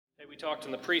talked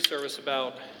in the pre-service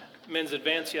about Men's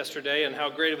Advance yesterday and how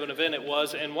great of an event it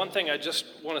was. And one thing I just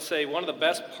want to say, one of the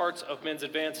best parts of Men's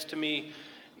Advance to me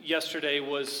yesterday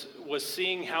was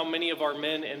seeing how many of our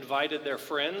men invited their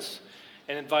friends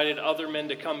and invited other men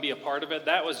to come be a part of it.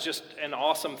 That was just an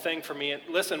awesome thing for me. And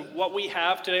listen, what we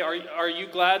have today, are you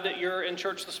glad that you're in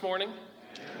church this morning?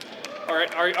 All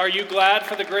right, are you glad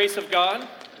for the grace of God?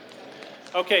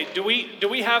 Okay, do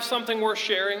we have something worth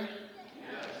sharing?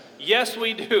 Yes,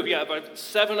 we do. Yeah, but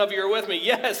 7 of you are with me.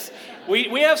 Yes,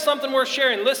 we have something worth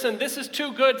sharing. Listen, this is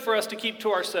too good for us to keep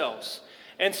to ourselves.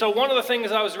 And so one of the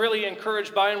things I was really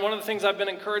encouraged by, and one of the things I've been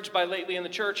encouraged by lately in the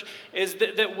church, is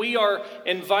that we are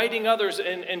inviting others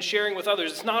and sharing with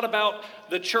others. It's not about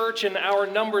the church and our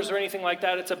numbers or anything like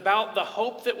that. It's about the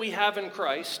hope that we have in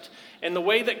Christ and the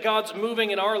way that God's moving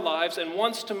in our lives and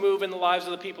wants to move in the lives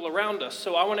of the people around us.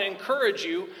 So I want to encourage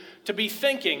you to be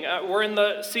thinking. We're in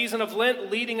the season of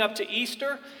Lent leading up to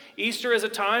Easter. Easter is a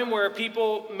time where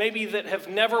people maybe that have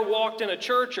never walked in a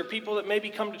church, or people that maybe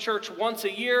come to church once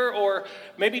a year, or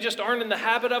maybe just aren't in the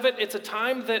habit of it, it's a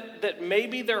time that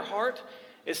maybe their heart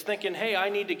is thinking, hey, I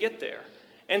need to get there.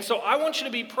 And so I want you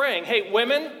to be praying. Hey,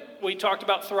 women, we talked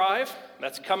about Thrive.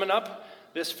 That's coming up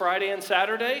this Friday and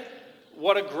Saturday.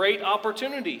 What a great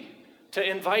opportunity to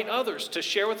invite others, to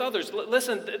share with others.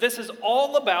 Listen, this is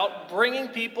all about bringing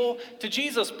people to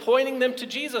Jesus, pointing them to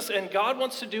Jesus, and God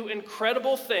wants to do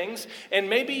incredible things, and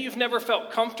maybe you've never felt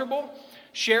comfortable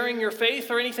sharing your faith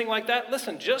or anything like that.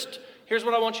 Listen, here's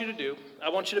what I want you to do. I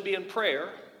want you to be in prayer,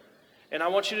 and I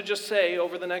want you to just say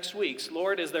over the next weeks,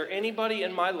 Lord, is there anybody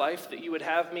in my life that you would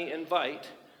have me invite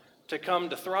to come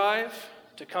to Thrive,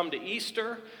 to come to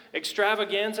Easter?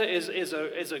 Extravaganza is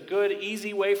a good,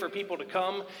 easy way for people to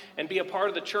come and be a part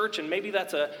of the church, and maybe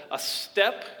that's a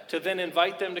step to then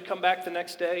invite them to come back the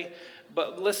next day.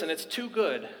 But listen, it's too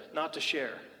good not to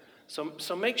share.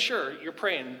 So make sure you're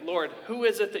praying, Lord, who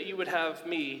is it that you would have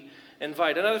me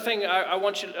invite? Another thing I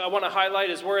want to highlight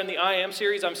is we're in the I Am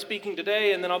series. I'm speaking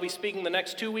today, and then I'll be speaking the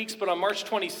next 2 weeks. But on March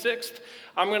 26th,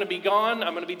 I'm going to be gone.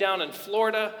 I'm going to be down in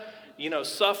Florida,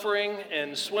 suffering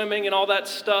and swimming and all that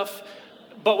stuff.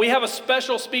 But we have a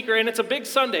special speaker, and it's a big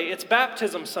Sunday. It's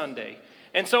Baptism Sunday.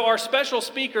 And so our special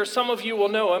speaker, some of you will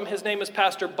know him. His name is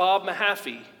Pastor Bob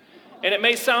Mahaffey. And it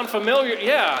may sound familiar.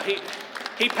 Yeah,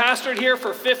 he pastored here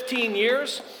for 15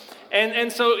 years.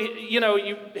 And so,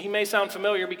 he may sound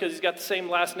familiar because he's got the same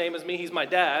last name as me. He's my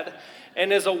dad.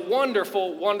 And is a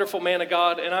wonderful, wonderful man of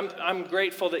God, and I'm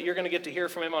grateful that you're going to get to hear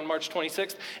from him on March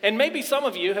 26th. And maybe some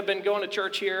of you have been going to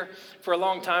church here for a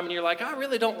long time, and you're like, I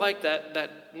really don't like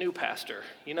that new pastor.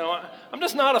 I'm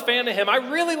just not a fan of him.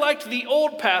 I really liked the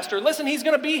old pastor. Listen, he's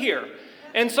going to be here.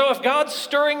 And so if God's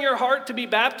stirring your heart to be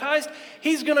baptized,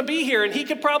 he's going to be here, and he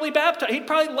could probably baptize. He'd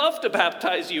probably love to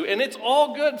baptize you, and it's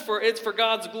all good it's for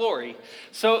God's glory.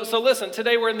 So listen,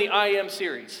 today we're in the I Am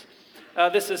series.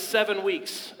 This is 7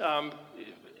 weeks,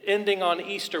 ending on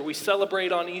Easter. We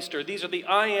celebrate on Easter. These are the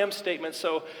I Am statements.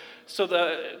 So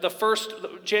the first,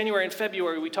 January and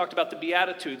February, we talked about the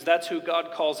Beatitudes. That's who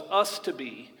God calls us to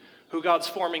be, who God's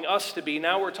forming us to be.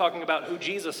 Now we're talking about who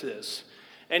Jesus is.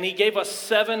 And he gave us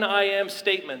 7 I Am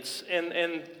statements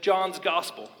in John's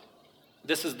Gospel.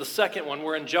 This is the second one.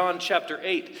 We're in John chapter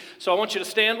 8. So I want you to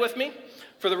stand with me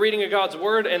for the reading of God's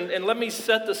Word, and let me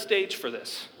set the stage for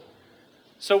this.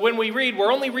 So when we read,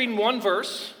 we're only reading one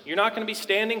verse. You're not going to be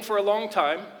standing for a long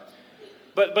time.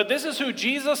 But this is who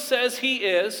Jesus says he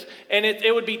is. And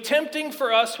it would be tempting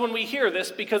for us when we hear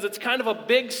this, because it's kind of a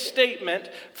big statement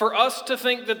for us to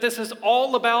think that this is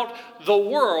all about the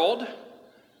world.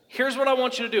 Here's what I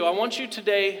want you to do. I want you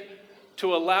today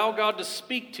to allow God to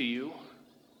speak to you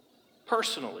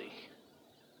personally.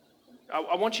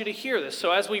 I want you to hear this.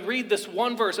 So as we read this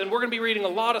one verse, and we're going to be reading a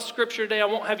lot of scripture today. I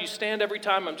won't have you stand every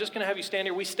time. I'm just going to have you stand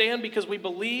here. We stand because we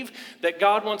believe that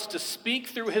God wants to speak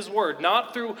through his word,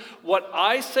 not through what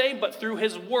I say, but through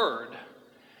his word.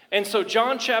 And so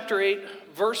John chapter 8,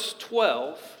 verse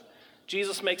 12,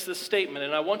 Jesus makes this statement,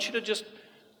 and I want you to just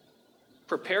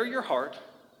prepare your heart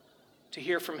to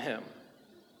hear from him.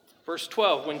 Verse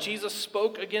 12, when Jesus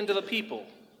spoke again to the people,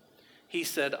 he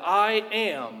said, I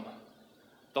am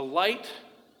the light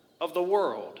of the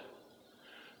world.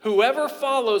 Whoever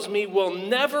follows me will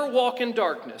never walk in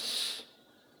darkness,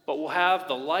 but will have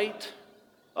the light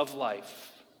of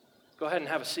life. Go ahead and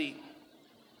have a seat.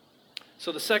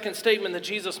 So the second statement that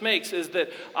Jesus makes is that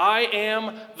I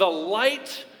am the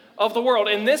light of the world.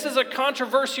 And this is a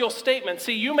controversial statement.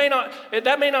 See,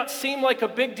 that may not seem like a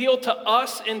big deal to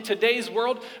us in today's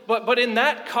world, but in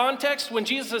that context, when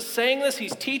Jesus is saying this,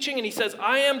 he's teaching and he says,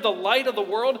 I am the light of the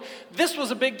world, this was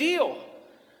a big deal.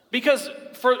 Because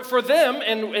for them,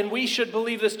 and we should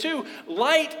believe this too,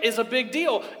 light is a big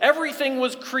deal. Everything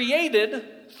was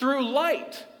created through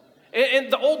light.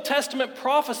 And the Old Testament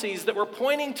prophecies that were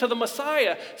pointing to the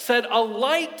Messiah said a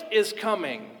light is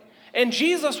coming. And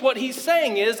Jesus, what he's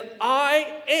saying is,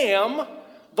 I am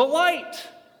the light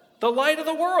of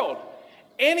the world.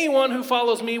 Anyone who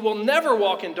follows me will never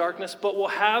walk in darkness, but will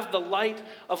have the light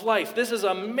of life. This is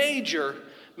a major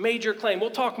claim. We'll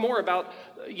talk more about,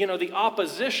 the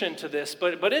opposition to this,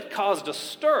 but it caused a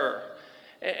stir.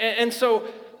 And so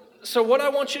what I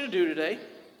want you to do today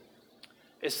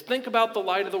is think about the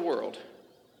light of the world.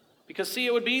 Because see,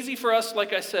 it would be easy for us,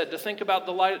 like I said, to think about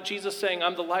the light, Jesus saying,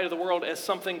 I'm the light of the world, as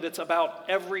something that's about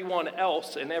everyone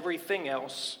else and everything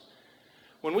else.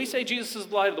 When we say Jesus is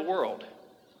the light of the world,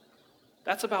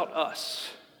 that's about us.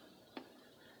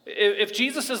 If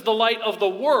Jesus is the light of the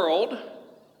world,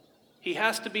 he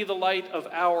has to be the light of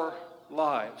our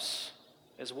lives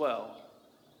as well.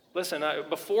 Listen,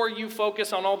 before you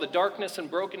focus on all the darkness and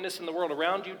brokenness in the world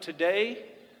around you today,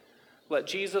 let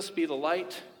Jesus be the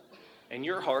light in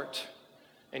your heart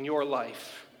and your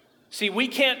life. See, we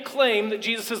can't claim that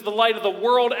Jesus is the light of the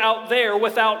world out there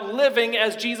without living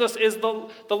as Jesus is the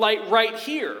light right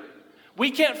here. We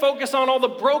can't focus on all the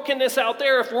brokenness out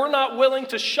there if we're not willing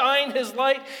to shine his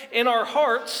light in our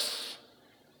hearts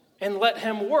and let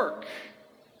him work.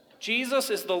 Jesus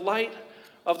is the light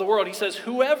of the world. He says,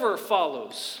 whoever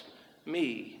follows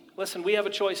me. Listen, we have a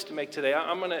choice to make today.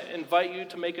 I'm going to invite you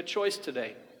to make a choice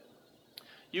today.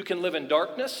 You can live in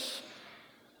darkness,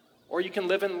 or you can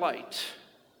live in light.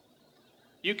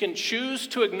 You can choose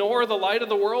to ignore the light of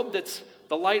the world that's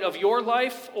the light of your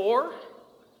life, or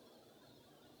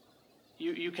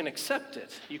you can accept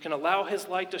it. You can allow his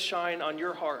light to shine on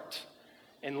your heart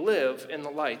and live in the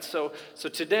light. So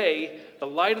today, the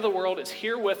light of the world is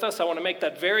here with us. I want to make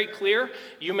that very clear.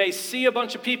 You may see a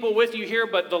bunch of people with you here,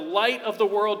 but the light of the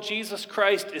world, Jesus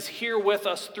Christ, is here with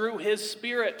us through his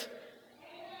Spirit.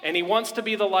 And he wants to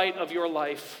be the light of your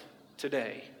life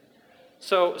today.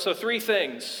 So three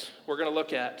things we're going to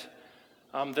look at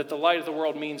that the light of the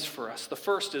world means for us. The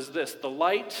first is this: the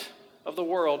light of the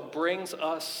world brings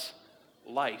us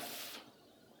life.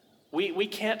 We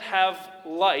can't have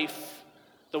life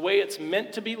the way it's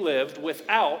meant to be lived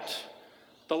without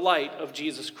the light of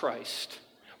Jesus Christ.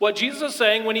 What Jesus is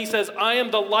saying when he says, I am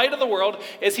the light of the world,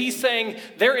 is he's saying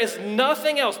there is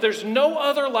nothing else. There's no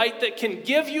other light that can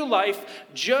give you life,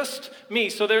 just me.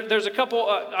 So there's a couple,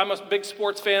 I'm a big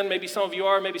sports fan. Maybe some of you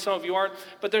are, maybe some of you aren't.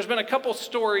 But there's been a couple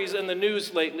stories in the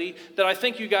news lately that I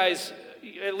think you guys,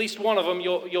 at least one of them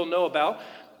you'll know about.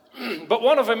 But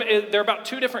one of them, they're about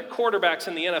two different quarterbacks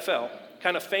in the NFL,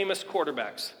 kind of famous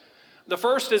quarterbacks. The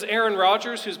first is Aaron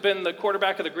Rodgers, who's been the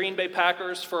quarterback of the Green Bay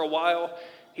Packers for a while.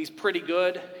 He's pretty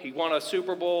good. He won a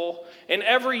Super Bowl. And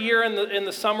every year in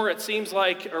the summer, it seems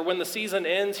like, or when the season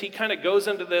ends, he kind of goes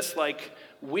into this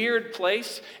weird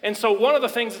place. And so one of the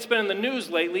things that's been in the news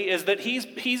lately is that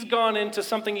he's gone into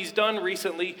something he's done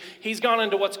recently. He's gone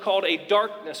into what's called a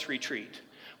darkness retreat,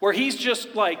 where he's just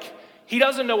he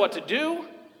doesn't know what to do.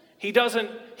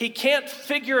 He can't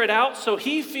figure it out, so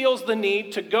he feels the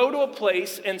need to go to a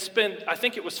place and spend, I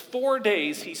think it was 4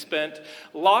 days he spent,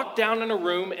 locked down in a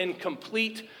room in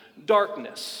complete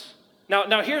darkness.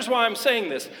 Now here's why I'm saying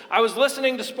this. I was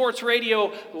listening to sports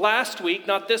radio last week,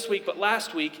 not this week, but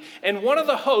last week, and one of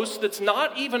the hosts that's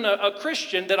not even a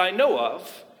Christian that I know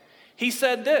of, he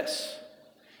said this.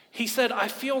 He said, I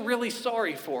feel really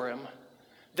sorry for him,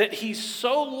 that he's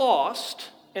so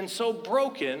lost and so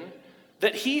broken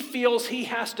that he feels he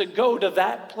has to go to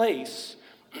that place.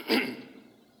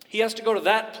 He has to go to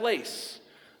that place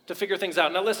to figure things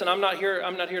out. Now listen, I'm not here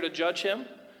to judge him,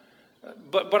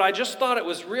 but I just thought it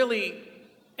was really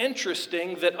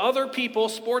interesting that other people,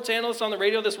 sports analysts on the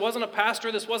radio, this wasn't a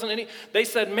pastor, they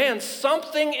said, man,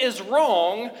 something is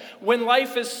wrong when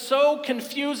life is so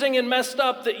confusing and messed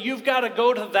up that you've got to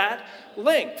go to that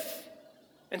length.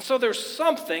 And so there's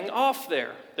something off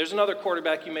there. There's another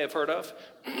quarterback you may have heard of.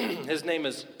 His name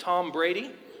is Tom Brady.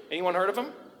 Anyone heard of him?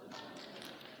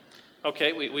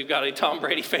 Okay, we've got a Tom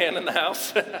Brady fan in the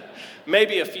house.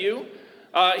 Maybe a few.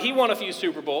 He won a few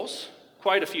Super Bowls,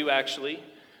 quite a few actually.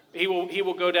 He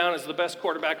will go down as the best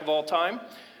quarterback of all time.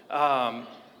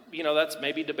 That's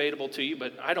maybe debatable to you,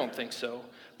 but I don't think so.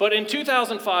 But in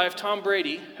 2005, Tom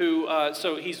Brady, who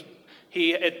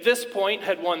he at this point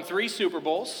had won 3 Super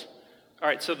Bowls. All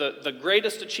right, so the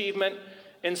greatest achievement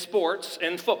in sports,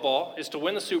 in football, is to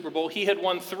win the Super Bowl. He had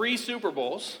won 3 Super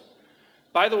Bowls.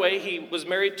 By the way, he was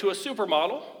married to a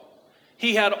supermodel.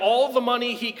 He had all the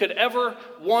money he could ever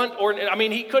want,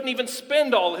 he couldn't even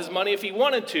spend all his money if he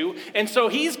wanted to. And so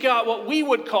he's got what we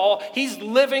would call, he's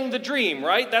living the dream,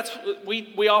 right? That's,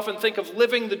 we often think of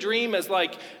living the dream as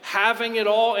like having it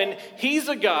all. And he's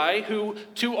a guy who,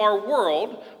 to our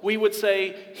world, we would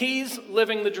say he's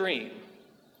living the dream.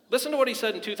 Listen to what he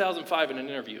said in 2005 in an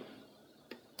interview.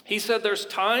 He said, "There's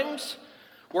times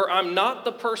where I'm not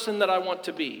the person that I want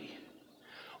to be.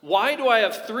 Why do I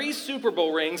have 3 Super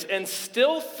Bowl rings and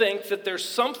still think that there's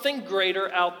something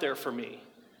greater out there for me?"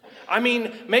 I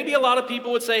mean, maybe a lot of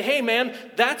people would say, "Hey man,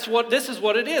 this is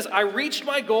what it is. I reached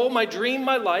my goal, my dream,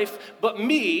 my life, but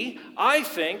me, I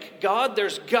think, God,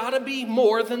 there's gotta be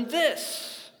more than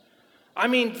this. I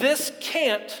mean, this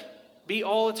can't be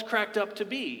all it's cracked up to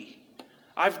be.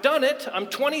 I've done it, I'm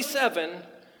 27,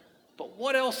 but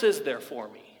what else is there for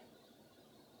me?"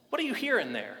 What are you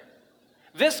hearing there?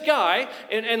 This guy,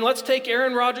 and let's take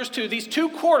Aaron Rodgers too, these 2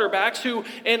 quarterbacks who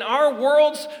in our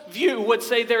world's view would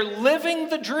say they're living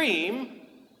the dream,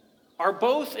 are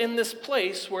both in this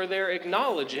place where they're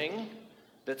acknowledging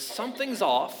that something's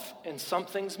off and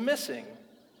something's missing.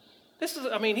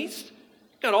 He's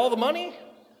got all the money,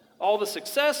 all the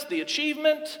success, the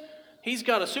achievement. He's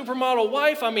got a supermodel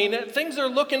wife. Things are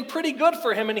looking pretty good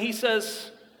for him, and he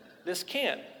says, this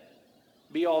can't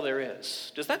be all there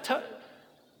is. Does that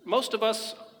most of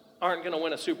us aren't going to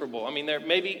win a Super Bowl. There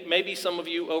maybe some of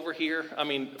you over here.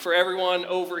 For everyone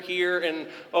over here and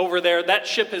over there, that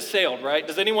ship has sailed, right?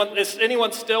 Is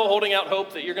anyone still holding out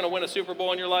hope that you're going to win a Super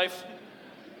Bowl in your life?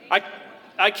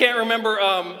 I can't remember.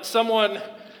 Someone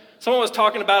was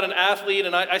talking about an athlete,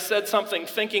 and I said something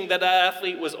thinking that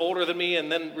athlete was older than me,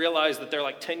 and then realized that they're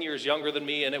like 10 years younger than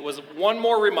me, and it was one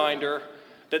more reminder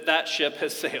that ship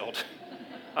has sailed.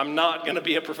 I'm not going to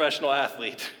be a professional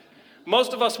athlete.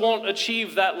 Most of us won't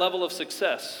achieve that level of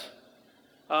success.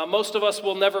 Most of us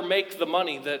will never make the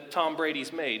money that Tom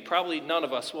Brady's made. Probably none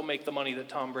of us will make the money that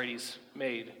Tom Brady's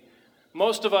made.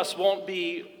 Most of us won't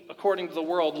be, according to the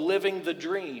world, living the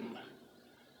dream.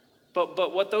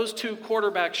 But what those 2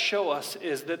 quarterbacks show us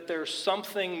is that there's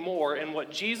something more. And what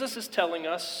Jesus is telling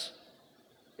us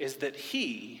is that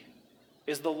he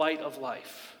is the light of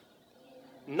life.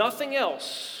 Nothing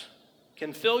else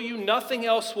can fill you. Nothing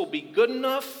else will be good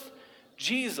enough.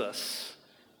 Jesus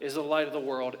is the light of the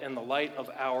world and the light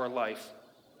of our life.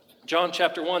 John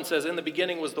chapter 1 says, "In the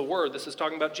beginning was the Word." This is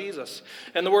talking about Jesus.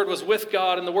 "And the Word was with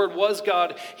God, and the Word was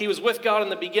God. He was with God in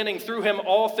the beginning. Through him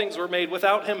all things were made.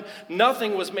 Without him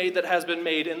nothing was made that has been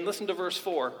made." And listen to verse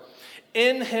 4.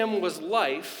 "In him was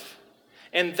life,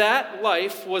 and that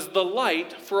life was the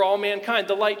light for all mankind.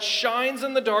 The light shines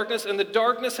in the darkness, and the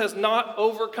darkness has not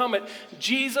overcome it."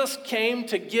 Jesus came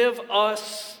to give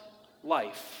us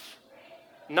life.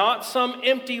 Not some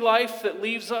empty life that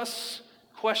leaves us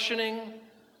questioning,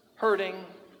 hurting,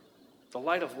 the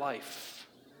light of life.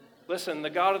 Listen, the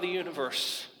God of the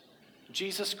universe,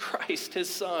 Jesus Christ, his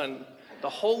Son, the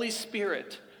Holy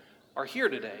Spirit are here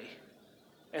today,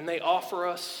 and they offer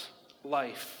us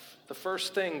life. The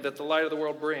first thing that the light of the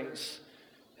world brings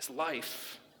is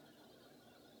life.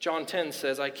 John 10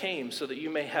 says, "I came so that you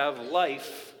may have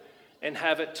life and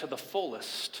have it to the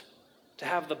fullest." To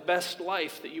have the best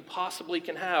life that you possibly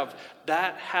can have.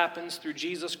 That happens through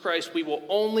Jesus Christ. We will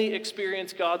only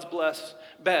experience God's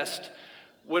best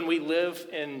when we live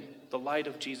in the light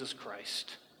of Jesus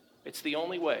Christ. It's the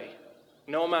only way.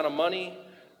 No amount of money,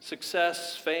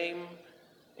 success, fame,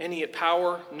 any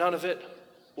power, none of it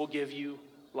will give you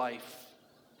life.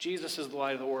 Jesus is the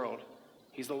light of the world.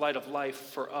 He's the light of life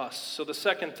for us. So the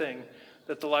second thing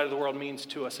that the light of the world means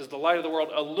to us is the light of the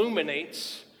world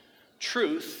illuminates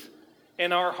truth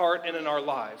in our heart and in our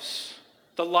lives.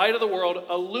 The light of the world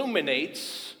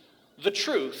illuminates the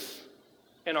truth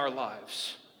in our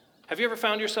lives. Have you ever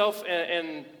found yourself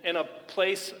in a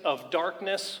place of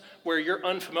darkness where you're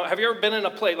unfamiliar? Have you ever been in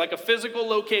a place, like a physical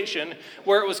location,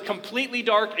 where it was completely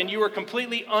dark and you were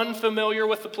completely unfamiliar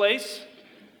with the place?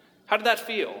 How did that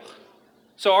feel?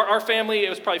 So our family, it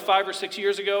was probably 5 or 6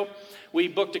 years ago, we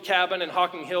booked a cabin in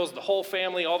Hocking Hills, the whole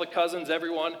family, all the cousins,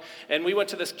 everyone. And we went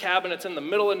to this cabin. It's in the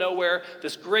middle of nowhere,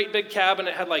 this great big cabin.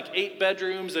 It had like 8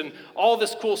 bedrooms and all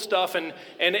this cool stuff. And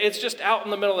it's just out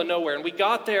in the middle of nowhere. And we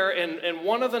got there, and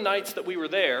one of the nights that we were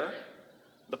there,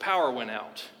 the power went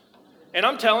out. And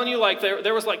I'm telling you, like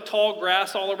there was like tall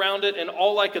grass all around it, and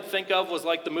all I could think of was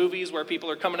like the movies where people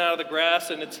are coming out of the grass.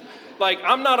 And it's like,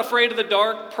 I'm not afraid of the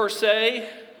dark per se,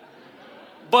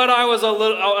 but I was a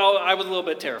little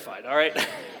bit terrified, all right?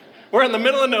 We're in the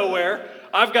middle of nowhere.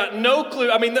 I've got no clue.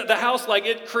 The house, like,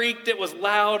 it creaked. It was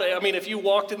loud. If you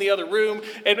walked in the other room.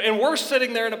 And we're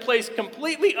sitting there in a place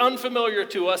completely unfamiliar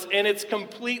to us, and it's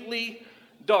completely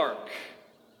dark.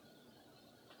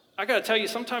 I got to tell you,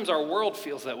 sometimes our world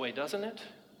feels that way, doesn't it?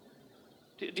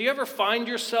 Do you ever find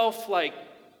yourself like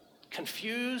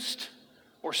confused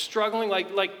or struggling?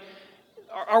 Like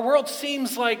our world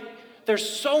seems like there's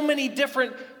so many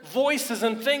different voices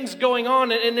and things going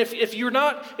on, and if you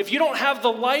don't have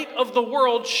the light of the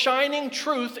world shining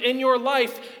truth in your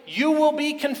life, you will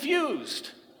be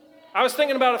confused. I was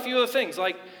thinking about a few other things,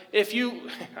 like if you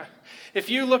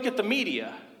look at the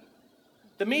media,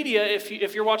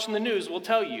 if you're watching the news, will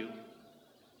tell you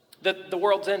that the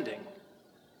world's ending.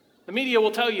 The media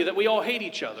will tell you that we all hate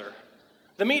each other.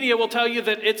 The media will tell you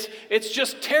that it's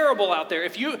just terrible out there.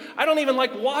 I don't even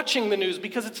like watching the news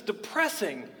because it's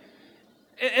depressing.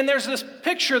 And there's this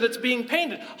picture that's being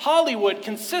painted. Hollywood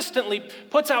consistently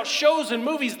puts out shows and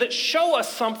movies that show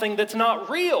us something that's not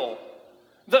real.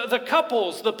 The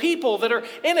couples, the people that are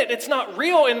in it, it's not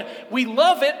real, and we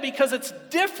love it because it's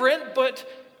different, but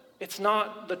it's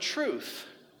not the truth.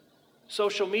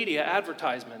 Social media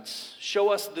advertisements show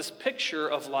us this picture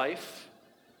of life,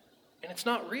 and it's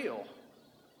not real.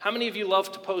 How many of you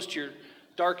love to post your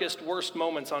darkest, worst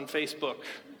moments on Facebook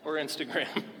or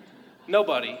Instagram?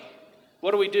 Nobody.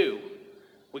 What do?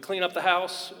 We clean up the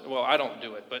house. Well, I don't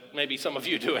do it, but maybe some of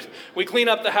you do it. We clean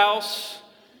up the house.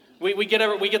 We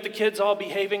get the kids all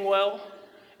behaving well,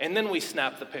 and then we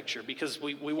snap the picture because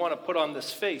we want to put on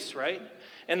this face, right?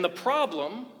 And the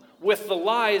problem with the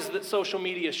lies that social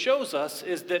media shows us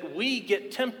is that we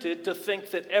get tempted to think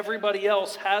that everybody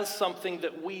else has something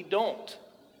that we don't,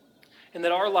 and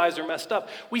that our lives are messed up.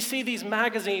 We see these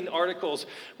magazine articles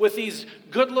with these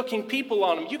good-looking people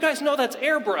on them. You guys know that's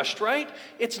airbrushed, right?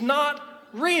 It's not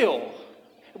real.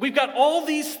 We've got all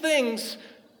these things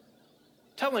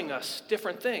telling us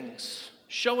different things,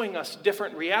 showing us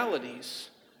different realities.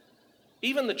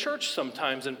 Even the church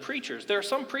sometimes, and preachers. There are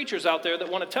some preachers out there that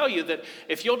want to tell you that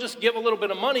if you'll just give a little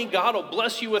bit of money, God will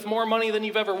bless you with more money than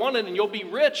you've ever wanted, and you'll be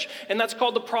rich. And that's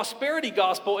called the prosperity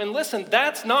gospel. And listen,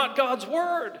 that's not God's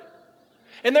word.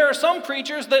 And there are some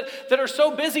preachers that are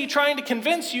so busy trying to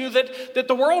convince you that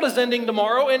the world is ending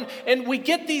tomorrow, and we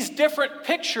get these different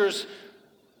pictures.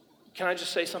 Can I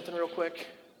just say something real quick?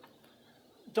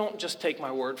 Don't just take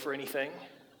my word for anything.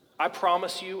 I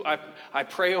promise you, I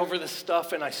pray over this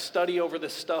stuff and I study over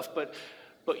this stuff, but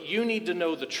you need to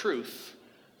know the truth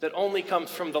that only comes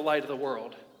from the light of the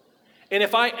world. And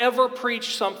if I ever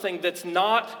preach something that's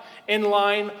not in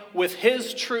line with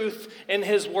His truth and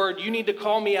His word, you need to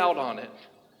call me out on it.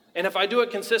 And if I do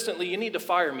it consistently, you need to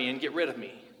fire me and get rid of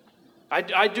me.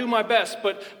 I do my best,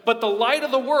 but the light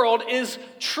of the world is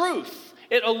truth.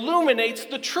 It illuminates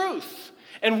the truth.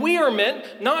 And we are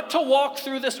meant not to walk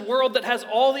through this world that has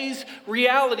all these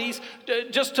realities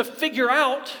just to figure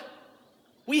out.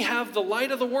 We have the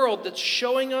light of the world that's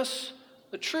showing us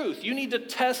the truth. You need to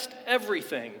test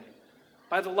everything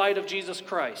by the light of Jesus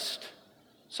Christ.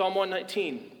 Psalm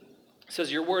 119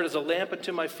 says, "Your word is a lamp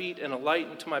unto my feet and a light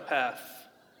unto my path."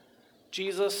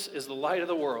 Jesus is the light of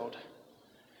the world.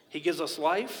 He gives us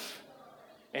life,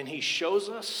 and He shows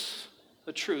us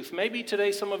the truth. Maybe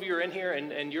today some of you are in here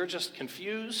and you're just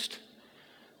confused.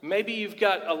 Maybe you've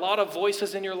got a lot of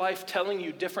voices in your life telling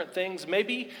you different things.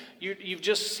 Maybe you've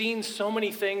just seen so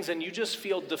many things and you just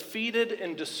feel defeated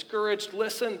and discouraged.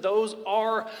 Listen, those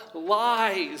are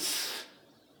lies.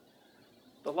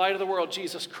 The light of the world,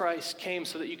 Jesus Christ, came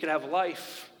so that you could have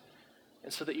life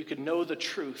and so that you could know the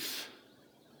truth.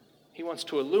 He wants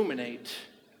to illuminate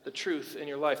the truth in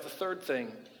your life. The third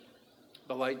thing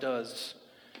the light does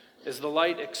is the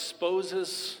light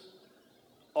exposes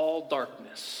all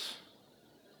darkness.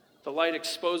 The light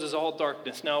exposes all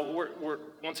darkness. Now, we're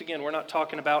once again, we're not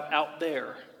talking about out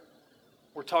there.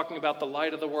 We're talking about the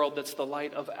light of the world that's the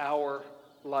light of our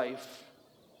life.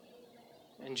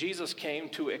 And Jesus came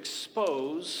to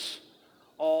expose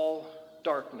all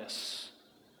darkness.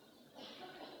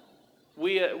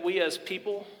 We as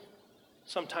people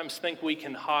sometimes think we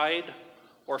can hide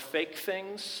or fake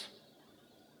things.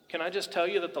 Can I just tell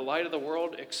you that the light of the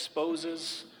world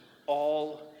exposes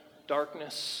all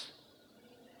darkness?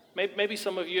 Maybe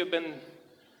some of you have been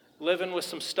living with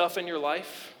some stuff in your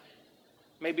life.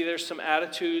 Maybe there's some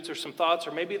attitudes or some thoughts,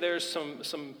 or maybe there's some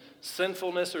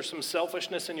sinfulness or some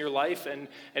selfishness in your life, and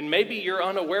maybe you're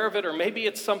unaware of it, or maybe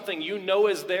it's something you know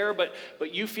is there, but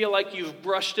you feel like you've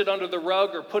brushed it under the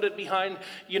rug or put it behind,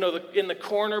 in the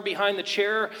corner behind the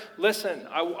chair. Listen,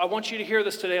 I want you to hear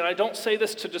this today, and I don't say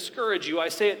this to discourage you. I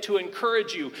say it to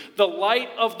encourage you. The light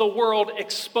of the world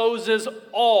exposes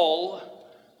all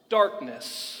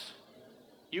darkness.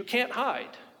 You can't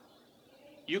hide.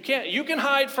 You can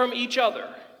hide from each other.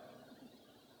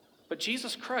 But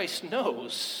Jesus Christ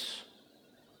knows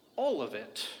all of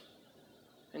it.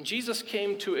 And Jesus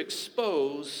came to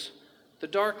expose the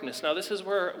darkness. Now, this is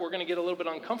where we're going to get a little bit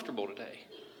uncomfortable today.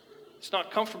 It's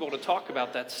not comfortable to talk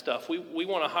about that stuff. We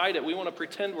want to hide it. We want to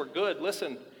pretend we're good.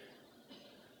 Listen,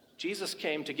 Jesus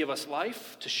came to give us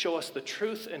life, to show us the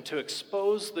truth, and to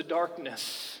expose the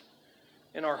darkness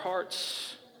in our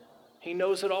hearts. He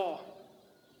knows it all.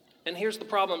 And here's the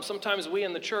problem. Sometimes we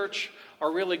in the church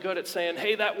are really good at saying,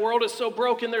 hey, that world is so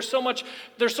broken. There's so much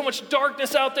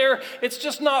darkness out there. It's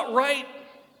just not right.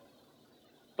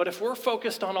 But if we're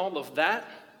focused on all of that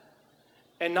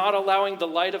and not allowing the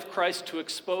light of Christ to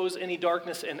expose any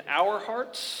darkness in our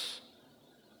hearts,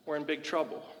 we're in big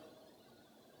trouble.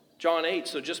 John 8,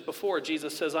 so just before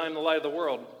Jesus says, I am the light of the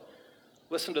world,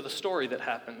 listen to the story that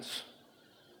happens.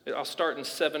 I'll start in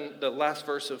 7, the last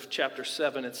verse of chapter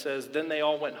 7. It says, then they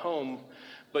all went home,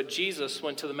 but Jesus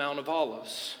went to the Mount of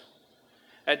Olives.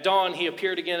 At dawn, he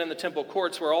appeared again in the temple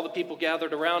courts where all the people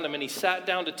gathered around him, and he sat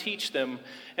down to teach them.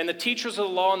 And the teachers of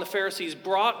the law and the Pharisees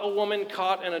brought a woman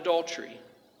caught in adultery.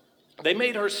 They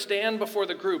made her stand before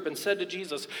the group and said to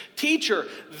Jesus, Teacher,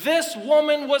 this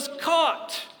woman was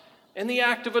caught in the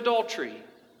act of adultery.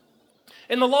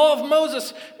 And the law of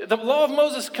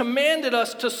Moses commanded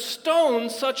us to stone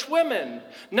such women.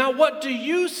 Now what do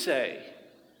you say?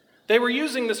 They were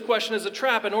using this question as a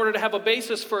trap in order to have a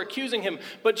basis for accusing him.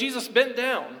 But Jesus bent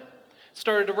down,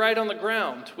 started to write on the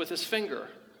ground with his finger.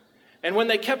 And when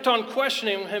they kept on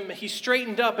questioning him, he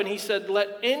straightened up and he said,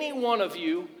 let any one of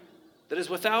you that is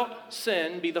without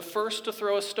sin be the first to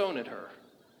throw a stone at her.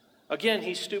 Again,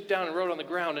 he stooped down and wrote on the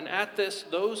ground. And at this,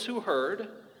 those who heard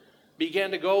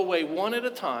began to go away one at a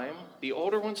time, the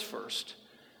older ones first,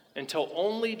 until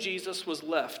only Jesus was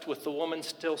left with the woman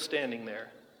still standing there.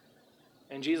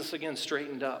 And Jesus again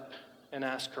straightened up and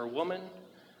asked her, Woman,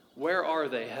 where are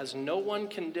they? Has no one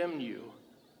condemned you?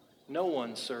 No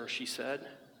one, sir, she said.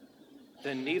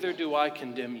 Then neither do I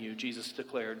condemn you, Jesus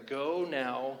declared. Go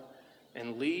now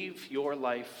and leave your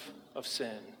life of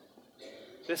sin.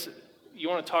 You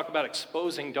want to talk about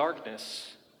exposing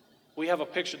darkness? We have a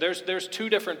picture. There's two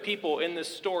different people in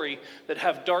this story that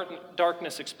have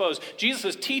darkness exposed. Jesus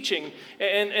is teaching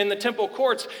in the temple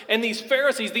courts, and these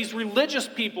Pharisees, these religious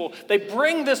people, they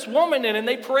bring this woman in and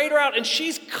they parade her out, and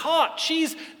she's caught.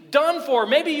 She's done for.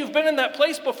 Maybe you've been in that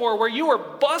place before where you were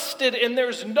busted and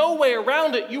there's no way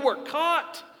around it. You were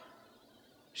caught.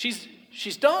 She's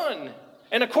done.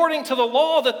 And according to the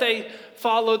law that they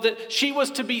followed, that she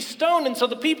was to be stoned. And so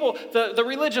the people, the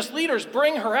religious leaders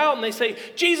bring her out and they say,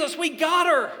 Jesus, we got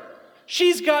her.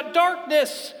 She's got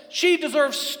darkness. She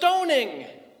deserves stoning.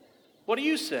 What do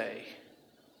you say?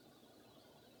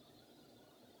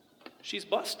 She's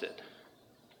busted.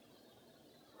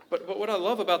 But what I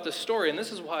love about this story, and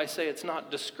this is why I say it's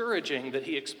not discouraging that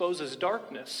he exposes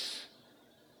darkness,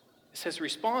 is his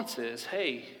response is,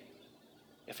 hey,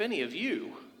 if any of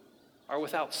you are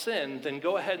without sin, then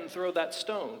go ahead and throw that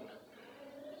stone.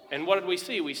 And what did we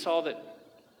see? We saw that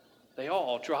they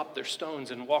all dropped their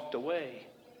stones and walked away.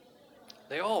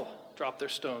 They all dropped their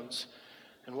stones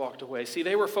and walked away. See,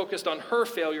 they were focused on her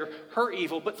failure, her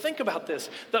evil. But think about this.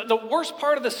 The worst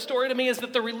part of this story to me is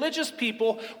that the religious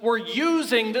people were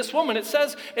using this woman. It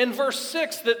says in verse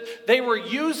 6 that they were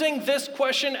using this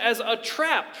question as a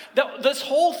trap. This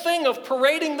whole thing of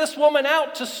parading this woman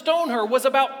out to stone her was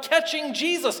about catching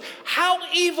Jesus. How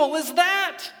evil is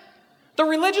that? The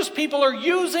religious people are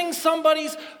using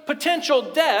somebody's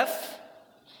potential death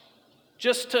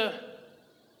just to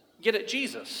get at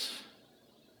Jesus.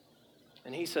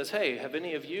 And he says, hey, have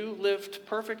any of you lived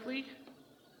perfectly?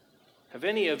 Have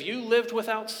any of you lived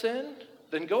without sin?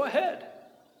 Then go ahead.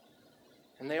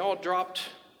 And they all dropped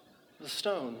the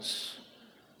stones.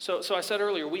 So I said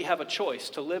earlier, we have a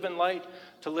choice to live in light,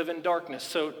 to live in darkness.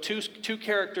 So two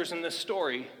characters in this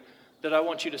story that I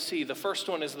want you to see. The first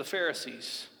one is the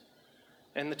Pharisees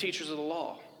and the teachers of the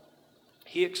law.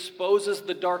 He exposes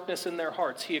the darkness in their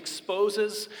hearts. He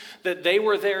exposes that they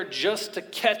were there just to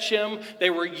catch him. They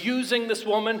were using this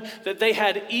woman, that they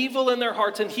had evil in their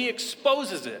hearts, and he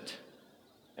exposes it.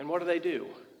 And what do?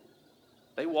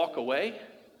 They walk away.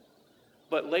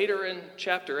 But later in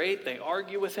chapter 8, they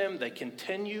argue with him. They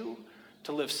continue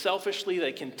to live selfishly.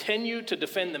 They continue to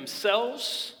defend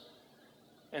themselves.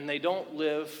 And they don't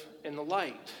live in the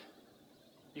light.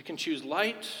 You can choose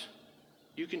light.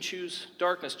 You can choose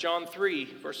darkness. John 3,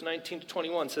 verse 19 to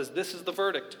 21 says, this is the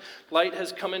verdict. Light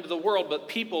has come into the world, but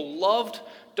people loved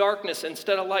darkness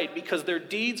instead of light because their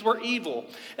deeds were evil.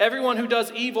 Everyone who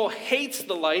does evil hates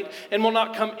the light and will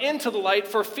not come into the light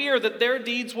for fear that their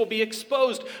deeds will be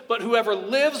exposed. But whoever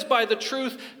lives by the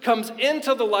truth comes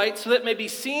into the light so that it may be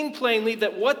seen plainly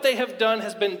that what they have done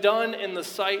has been done in the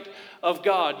sight of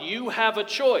God. You have a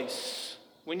choice.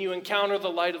 when you encounter the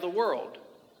light of the world,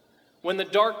 when the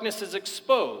darkness is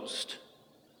exposed.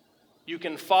 You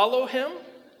can follow him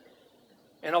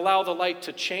and allow the light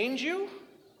to change you,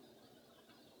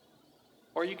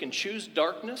 or you can choose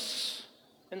darkness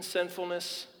and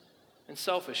sinfulness and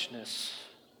selfishness.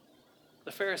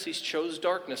 The Pharisees chose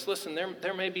darkness. Listen,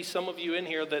 there may be some of you in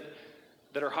here that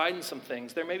are hiding some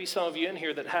things. There may be some of you in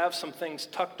here that have some things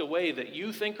tucked away that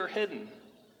you think are hidden.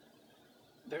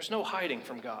 There's no hiding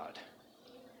from God.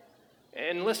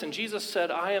 And listen, Jesus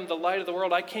said, I am the light of the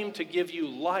world. I came to give you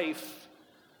life.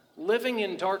 Living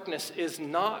in darkness is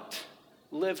not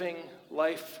living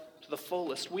life to the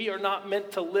fullest. We are not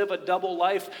meant to live a double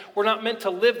life. We're not meant to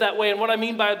live that way. And what I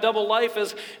mean by a double life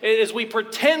is we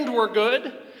pretend we're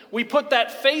good. We put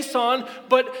that face on,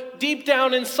 but deep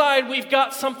down inside, we've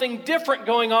got something different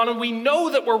going on, and we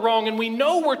know that we're wrong, and we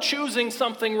know we're choosing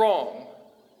something wrong.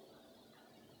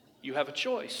 You have a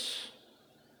choice.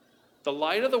 The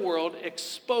light of the world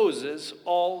exposes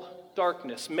all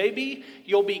darkness. Maybe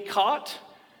you'll be caught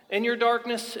in your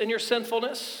darkness and your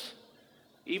sinfulness.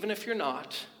 Even if you're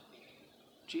not,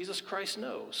 Jesus Christ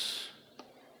knows.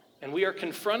 And we are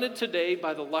confronted today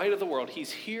by the light of the world.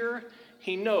 He's here,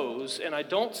 he knows, and I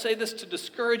don't say this to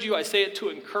discourage you, I say it to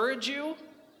encourage you,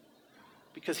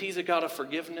 because he's a God of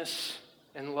forgiveness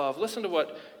and love. Listen to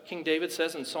what King David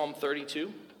says in Psalm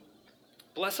 32.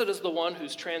 Blessed is the one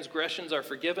whose transgressions are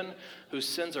forgiven, whose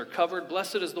sins are covered.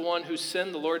 Blessed is the one whose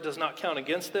sin the Lord does not count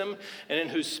against them, and in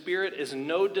whose spirit is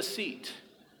no deceit.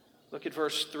 Look at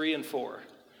verse 3 and 4.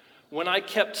 When I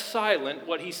kept silent,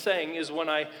 what he's saying is when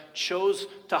I chose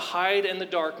to hide in the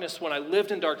darkness, when I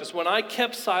lived in darkness, when I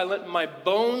kept silent, my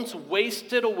bones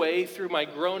wasted away through my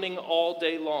groaning all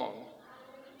day long.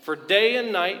 For day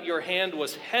and night your hand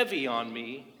was heavy on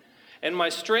me, and my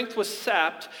strength was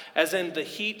sapped as in the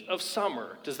heat of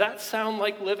summer. Does that sound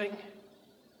like living?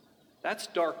 That's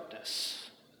darkness.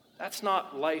 That's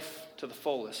not life to the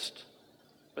fullest.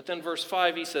 But then verse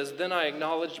 5, he says, Then I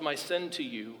acknowledged my sin to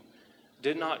you,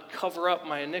 did not cover up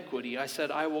my iniquity. I said,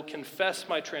 I will confess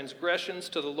my transgressions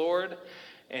to the Lord,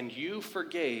 and you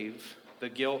forgave the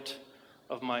guilt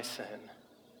of my sin.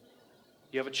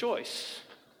 You have a choice.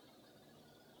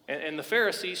 And the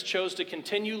Pharisees chose to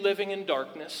continue living in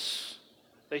darkness.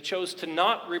 They chose to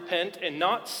not repent and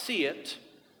not see it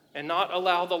and not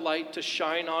allow the light to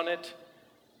shine on it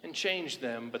and change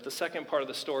them. But the second part of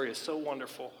the story is so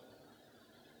wonderful.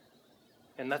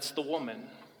 And that's the woman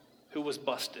who was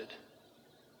busted.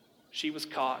 She was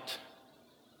caught.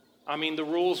 I mean, the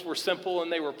rules were simple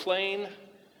and they were plain,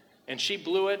 and she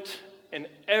blew it, and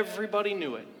everybody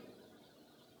knew it.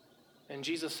 And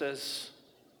Jesus says,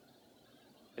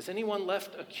 is anyone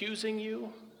left accusing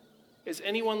you? Is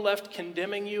anyone left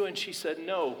condemning you? And she said,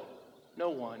 no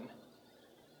one.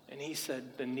 And he said,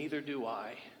 then neither do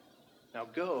I. Now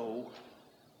go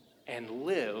and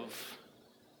live,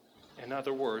 in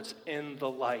other words, in the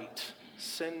light.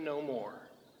 Sin no more.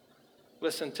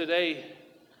 Listen, today,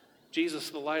 Jesus,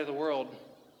 the light of the world,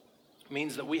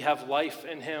 means that we have life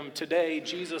in him. Today,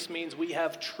 Jesus means we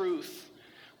have truth.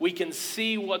 We can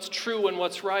see what's true and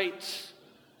what's right.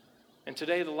 And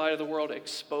today, the light of the world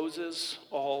exposes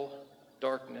all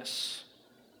darkness.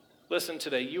 Listen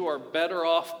today, you are better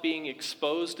off being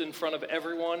exposed in front of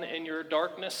everyone in your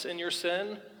darkness and your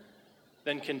sin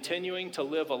than continuing to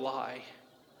live a lie,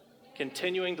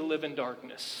 continuing to live in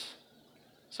darkness.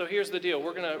 So here's the deal.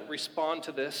 We're going to respond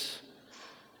to this,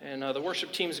 and the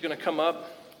worship team is going to come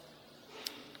up.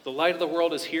 The light of the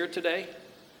world is here today.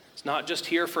 It's not just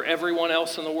here for everyone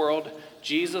else in the world.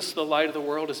 Jesus, the light of the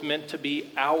world, is meant to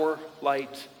be our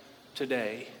light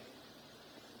today.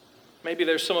 Maybe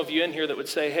there's some of you in here that would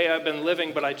say, hey, I've been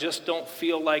living, but I just don't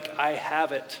feel like I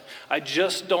have it. I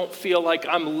just don't feel like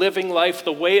I'm living life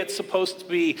the way it's supposed to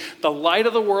be. The light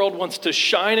of the world wants to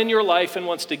shine in your life and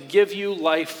wants to give you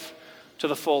life to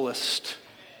the fullest.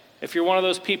 If you're one of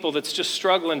those people that's just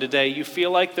struggling today, you feel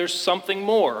like there's something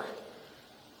more,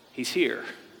 he's here.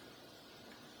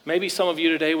 Maybe some of you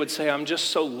today would say, I'm just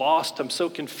so lost, I'm so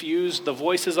confused, the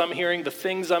voices I'm hearing, the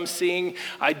things I'm seeing,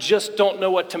 I just don't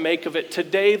know what to make of it.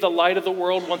 Today, the light of the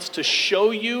world wants to show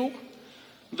you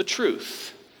the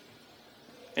truth.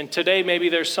 And today, maybe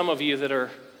there's some of you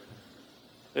that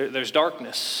there's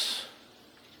darkness,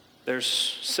 there's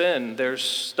sin, there's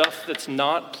stuff that's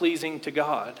not pleasing to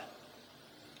God.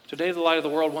 Today, the light of the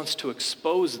world wants to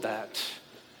expose that,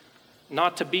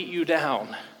 not to beat you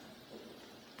down,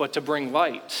 but to bring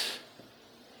light,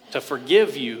 to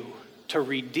forgive you, to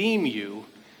redeem you,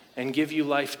 and give you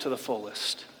life to the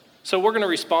fullest. So we're going to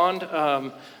respond.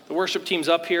 The worship team's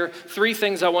up here. 3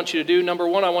 things I want you to do. Number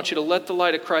 1, I want you to let the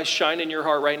light of Christ shine in your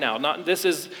heart right now. This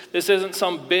isn't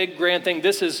some big grand thing.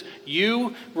 This is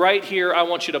you right here. I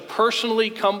want you to personally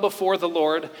come before the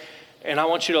Lord, and I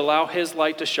want you to allow his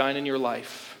light to shine in your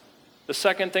life. The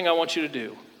second thing I want you to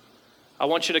do, I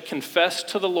want you to confess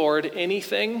to the Lord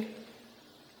anything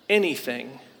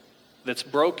that's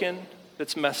broken,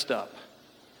 that's messed up.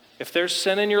 If there's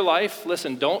sin in your life,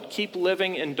 listen, don't keep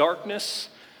living in darkness.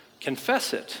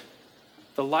 Confess it.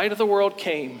 The light of the world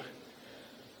came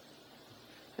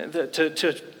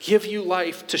to give you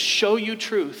life, to show you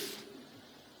truth,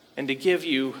 and to give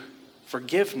you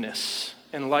forgiveness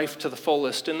and life to the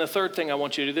fullest. And the third thing I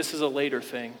want you to do, this is a later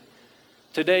thing.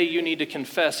 Today you need to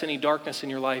confess any darkness in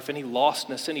your life, any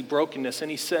lostness, any brokenness,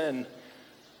 any sin.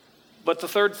 But the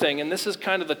third thing, and this is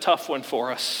kind of the tough one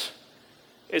for us,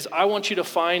 is I want you to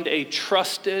find a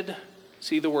trusted,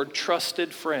 see the word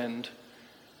trusted friend,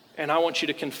 and I want you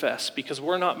to confess, because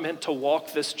we're not meant to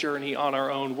walk this journey on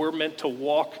our own. We're meant to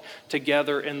walk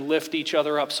together and lift each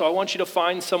other up. So I want you to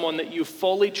find someone that you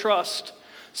fully trust,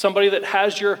 somebody that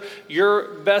has your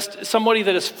best, somebody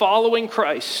that is following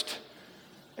Christ,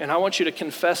 and I want you to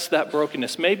confess that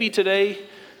brokenness. Maybe today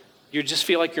you just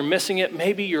feel like you're missing it.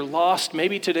 Maybe you're lost.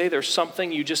 Maybe today there's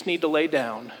something you just need to lay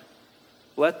down.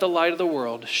 Let the light of the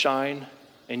world shine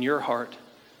in your heart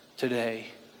today.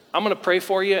 I'm going to pray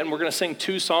for you, and we're going to sing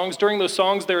 2 songs. During those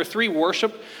songs, there are 3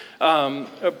 worship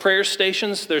prayer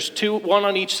stations. There's 2, one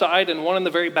on each side and one in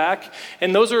the very back.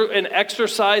 And those are an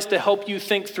exercise to help you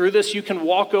think through this. You can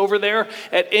walk over there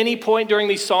at any point during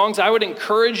these songs. I would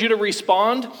encourage you to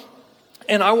respond,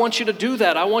 and I want you to do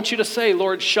that. I want you to say,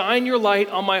 Lord, shine your light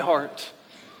on my heart.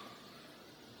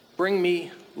 Bring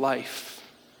me life.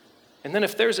 And then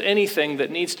if there's anything that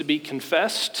needs to be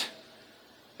confessed,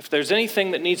 if there's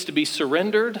anything that needs to be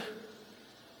surrendered,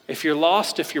 if you're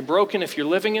lost, if you're broken, if you're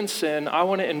living in sin, I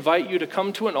want to invite you to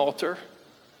come to an altar,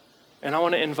 and I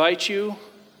want to invite you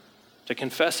to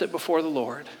confess it before the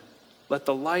Lord. Let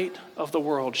the light of the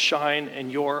world shine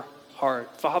in your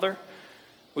heart. Father,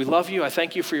 we love you. I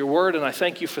thank you for your word, and I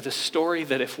thank you for this story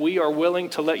that if we are willing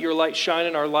to let your light shine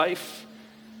in our life,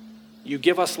 you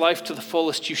give us life to the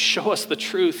fullest. You show us the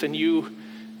truth, and you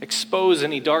expose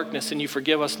any darkness, and you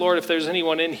forgive us. Lord, if there's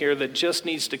anyone in here that just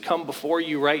needs to come before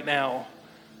you right now,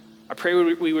 I pray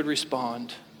we would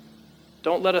respond.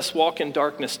 Don't let us walk in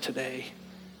darkness today.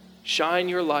 Shine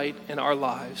your light in our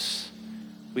lives.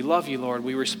 We love you, Lord.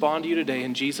 We respond to you today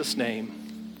in Jesus'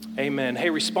 name. Amen. Hey,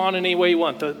 respond in any way you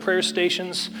want. The prayer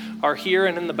stations are here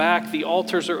and in the back. The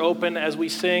altars are open as we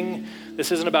sing.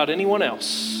 This isn't about anyone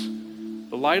else.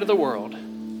 The light of the world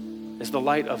is the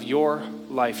light of your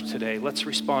life today. Let's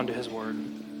respond to his word.